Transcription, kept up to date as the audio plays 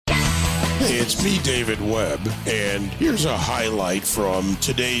Hey, it's me, David Webb, and here's a highlight from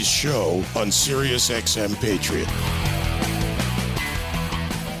today's show on Sirius XM Patriot.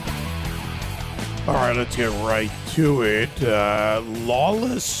 All right, let's get right to it.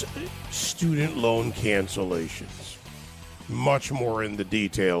 Lawless student loan cancellations. Much more in the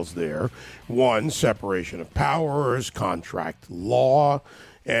details there. One, separation of powers, contract law,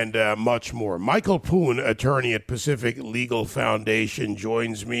 and much more. Michael Poon, attorney at Pacific Legal Foundation,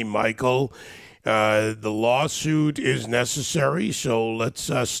 joins me. Michael, the lawsuit is necessary, so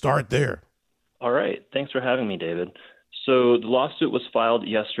let's start there. All right. Thanks for having me, David. So the lawsuit was filed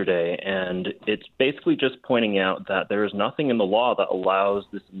yesterday, and it's basically just pointing out that there is nothing in the law that allows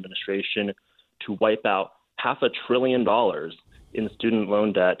this administration to wipe out $500 billion in student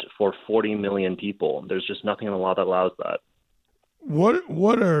loan debt for 40 million people. There's just nothing in the law that allows that.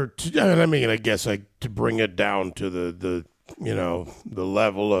 What are, I mean, I guess to bring it down to the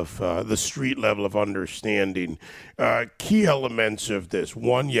level of the street level of understanding, key elements of this.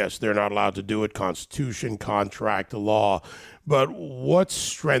 One, yes, they're not allowed to do it, Constitution, contract, law, but what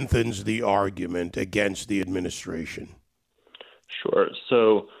strengthens the argument against the administration? Sure.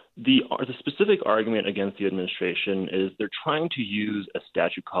 So the specific argument against the administration is they're trying to use a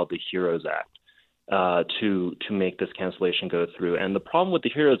statute called the HEROES Act to make this cancellation go through. And the problem with the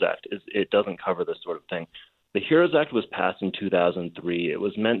HEROES Act is it doesn't cover this sort of thing. The HEROES Act was passed in 2003. It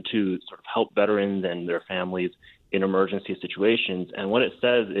was meant to sort of help veterans and their families in emergency situations. And what it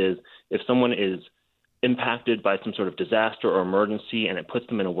says is if someone is impacted by some sort of disaster or emergency and it puts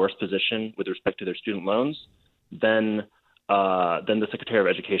them in a worse position with respect to their student loans, then the Secretary of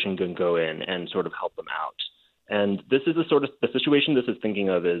Education can go in and sort of help them out. And this is the situation this is thinking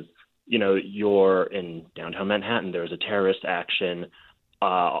of is, you're in downtown Manhattan, there's a terrorist action,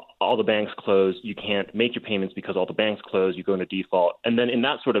 all the banks close, you can't make your payments because all the banks close, you go into default. And then in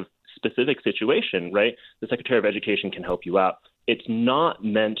that sort of specific situation, right, the Secretary of Education can help you out. It's not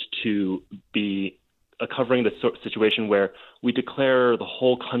meant to be covering the situation where we declare the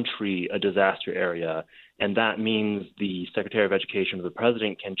whole country a disaster area, and that means the Secretary of Education or the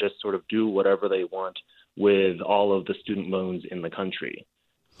president can just sort of do whatever they want with all of the student loans in the country.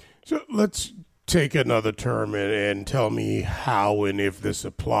 So let's take another term and tell me how and if this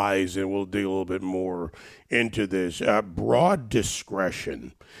applies, and we'll dig a little bit more into this. Broad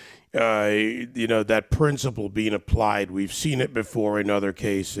discretion, that principle being applied. We've seen it before in other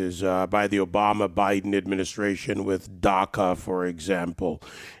cases by the Obama-Biden administration with DACA, for example,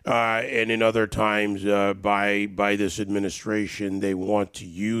 and in other times by this administration. They want to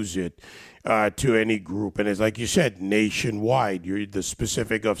use it to any group. And it's like you said, nationwide. You're the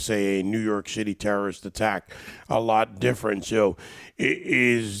specific of, say, a New York City terrorist attack, a lot different. So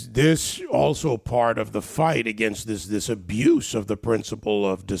is this also part of the fight against this abuse of the principle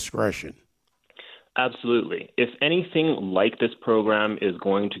of discretion? Absolutely. If anything like this program is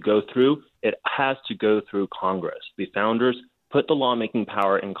going to go through, it has to go through Congress. The founders put the lawmaking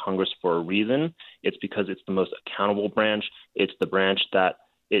power in Congress for a reason. It's because it's the most accountable branch. It's the branch that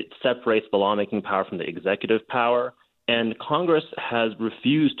it separates the lawmaking power from the executive power, and Congress has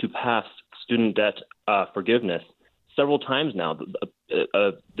refused to pass student debt forgiveness several times now.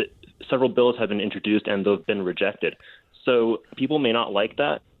 Several bills have been introduced and they've been rejected. So people may not like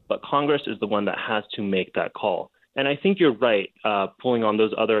that, but Congress is the one that has to make that call. And I think you're right, pulling on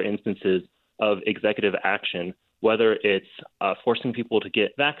those other instances of executive action, whether it's forcing people to get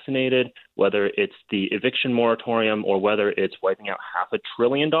vaccinated, whether it's the eviction moratorium, or whether it's wiping out $500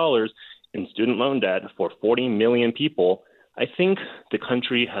 billion in student loan debt for 40 million people. I think the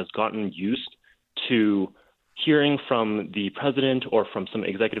country has gotten used to hearing from the president or from some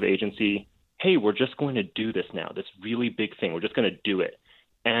executive agency, hey, we're just going to do this now, this really big thing. We're just going to do it.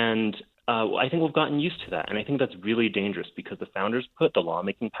 And I think we've gotten used to that. And I think that's really dangerous because the founders put the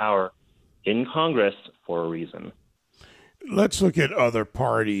lawmaking power in Congress for a reason. Let's look at other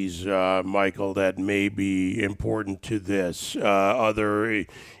parties, Michael, that may be important to this, other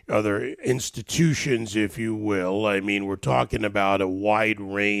institutions, if you will. I mean, we're talking about a wide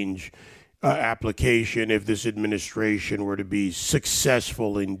range application if this administration were to be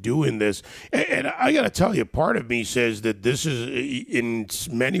successful in doing this. And I got to tell you, part of me says that this is in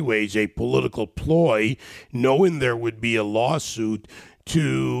many ways a political ploy, knowing there would be a lawsuit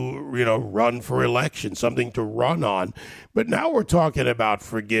to, run for election, something to run on. But now we're talking about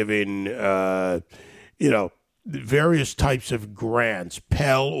forgiving, various types of grants,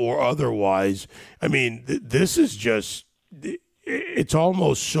 Pell or otherwise. I mean, this is just, it's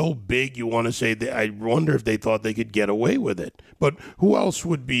almost so big you want to say that I wonder if they thought they could get away with it. But who else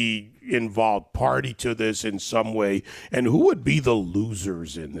would be involved, party to this in some way, and who would be the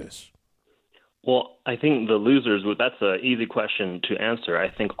losers in this? Well, I think the losers that's an easy question to answer.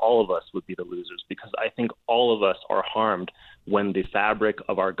 I think all of us would be the losers because I think all of us are harmed when the fabric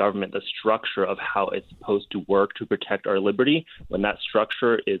of our government, the structure of how it's supposed to work to protect our liberty, when that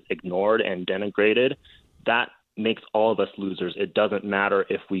structure is ignored and denigrated, that makes all of us losers. It doesn't matter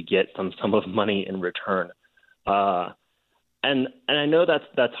if we get some sum of money in return. And I know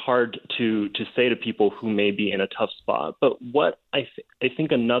that's hard to say to people who may be in a tough spot. But what I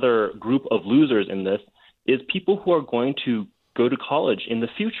think another group of losers in this is people who are going to go to college in the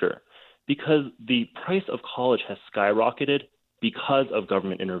future, because the price of college has skyrocketed because of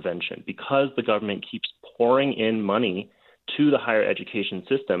government intervention, because the government keeps pouring in money to the higher education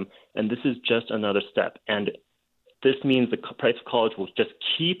system, and this is just another step. And this means the price of college will just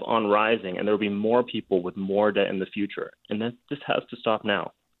keep on rising, and there will be more people with more debt in the future. And this has to stop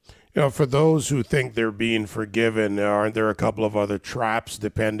now. For those who think they're being forgiven, aren't there a couple of other traps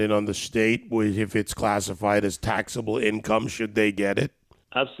depending on the state? If it's classified as taxable income, should they get it?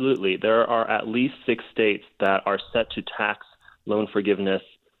 Absolutely. There are at least 6 states that are set to tax loan forgiveness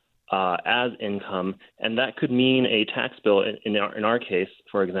as income, and that could mean a tax bill. In our case,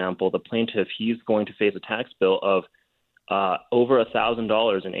 for example, the plaintiff, he's going to face a tax bill of over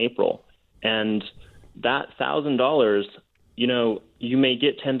 $1,000 in April, and that $1,000, you may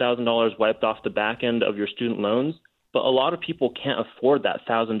get $10,000 wiped off the back end of your student loans, but a lot of people can't afford that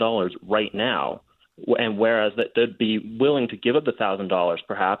 $1,000 right now, and whereas that they'd be willing to give up the $1,000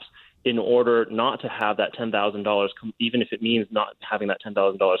 perhaps in order not to have that $10,000 come, even if it means not having that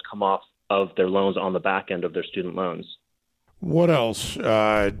 $10,000 come off of their loans on the back end of their student loans. What else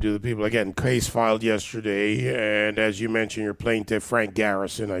do the people, again, case filed yesterday, and as you mentioned, your plaintiff, Frank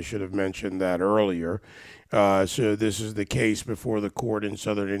Garrison, I should have mentioned that earlier. So this is the case before the court in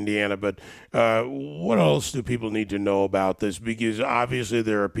southern Indiana. But what else do people need to know about this? Because obviously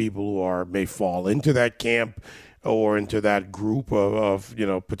there are people who may fall into that camp or into that group of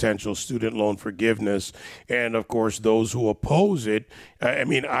potential student loan forgiveness, and of course those who oppose it.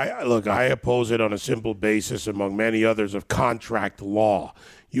 I oppose it on a simple basis, among many others, of contract law.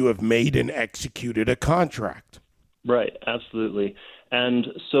 You have made and executed a contract. Right, absolutely. And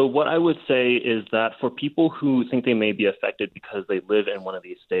so what I would say is that for people who think they may be affected because they live in one of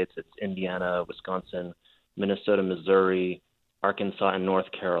these states, it's Indiana, Wisconsin, Minnesota, Missouri, Arkansas, and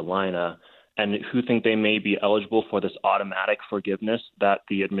North Carolina, and who think they may be eligible for this automatic forgiveness that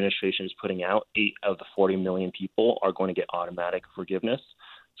the administration is putting out. 8 of the 40 million people are going to get automatic forgiveness,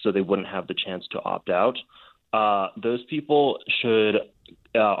 so they wouldn't have the chance to opt out. Those people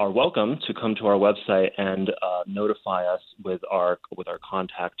are welcome to come to our website and notify us with our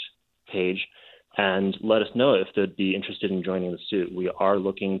contact page and let us know if they'd be interested in joining the suit. We are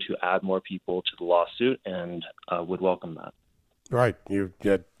looking to add more people to the lawsuit and would welcome that. Right. You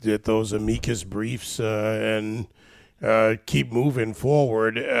get those amicus briefs and keep moving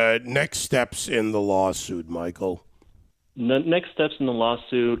forward. Next steps in the lawsuit, Michael. The next steps in the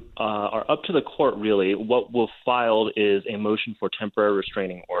lawsuit are up to the court, really. What we've filed is a motion for temporary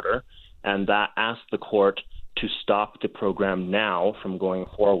restraining order, and that asks the court to stop the program now from going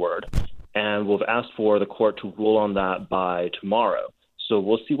forward. And we've asked for the court to rule on that by tomorrow. So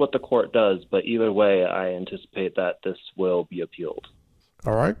we'll see what the court does, but either way, I anticipate that this will be appealed.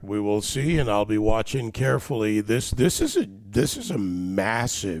 All right, we will see, and I'll be watching carefully. This is a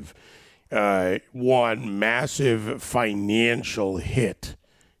massive massive financial hit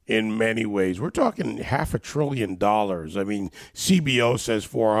in many ways. We're talking $500 billion. I mean, CBO says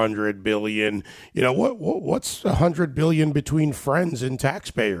 $400 billion. What's $100 billion between friends and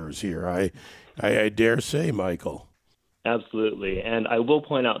taxpayers here? I dare say, Michael. Absolutely. And I will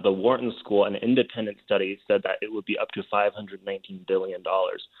point out the Wharton School, an independent study, said that it would be up to $519 billion.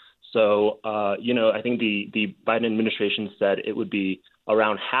 So, I think the Biden administration said it would be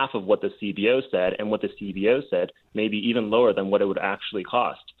around half of what the CBO said, and what the CBO said may be even lower than what it would actually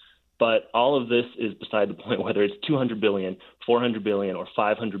cost. But all of this is beside the point, whether it's $200 billion, $400 billion, or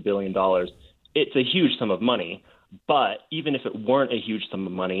 $500 billion. It's a huge sum of money. But even if it weren't a huge sum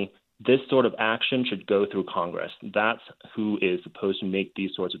of money, this sort of action should go through Congress. That's who is supposed to make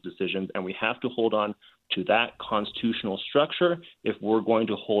these sorts of decisions, and we have to hold on to that constitutional structure if we're going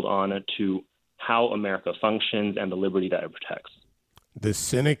to hold on to how America functions and the liberty that it protects. The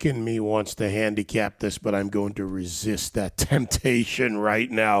cynic in me wants to handicap this, but I'm going to resist that temptation right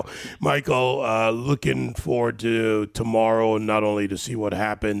now. Michael, looking forward to tomorrow, not only to see what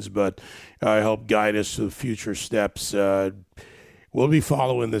happens, but help guide us to future steps. We'll be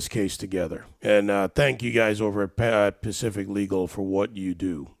following this case together. And thank you guys over at Pacific Legal for what you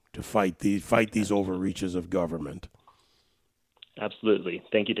do to fight these overreaches of government. Absolutely.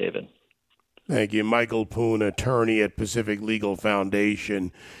 Thank you, David. Thank you. Michael Poon, attorney at Pacific Legal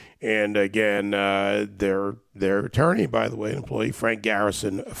Foundation. And again, their attorney, by the way, employee Frank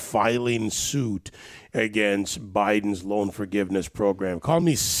Garrison, filing suit against Biden's loan forgiveness program. Call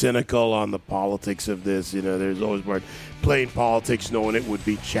me cynical on the politics of this. You know, there's always more playing politics, knowing it would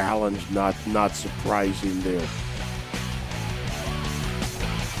be challenged. Not surprising there.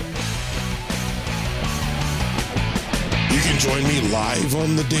 You can join me live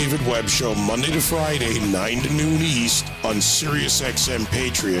on The David Webb Show Monday to Friday, 9 to noon East on SiriusXM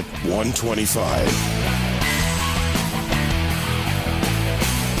Patriot 125.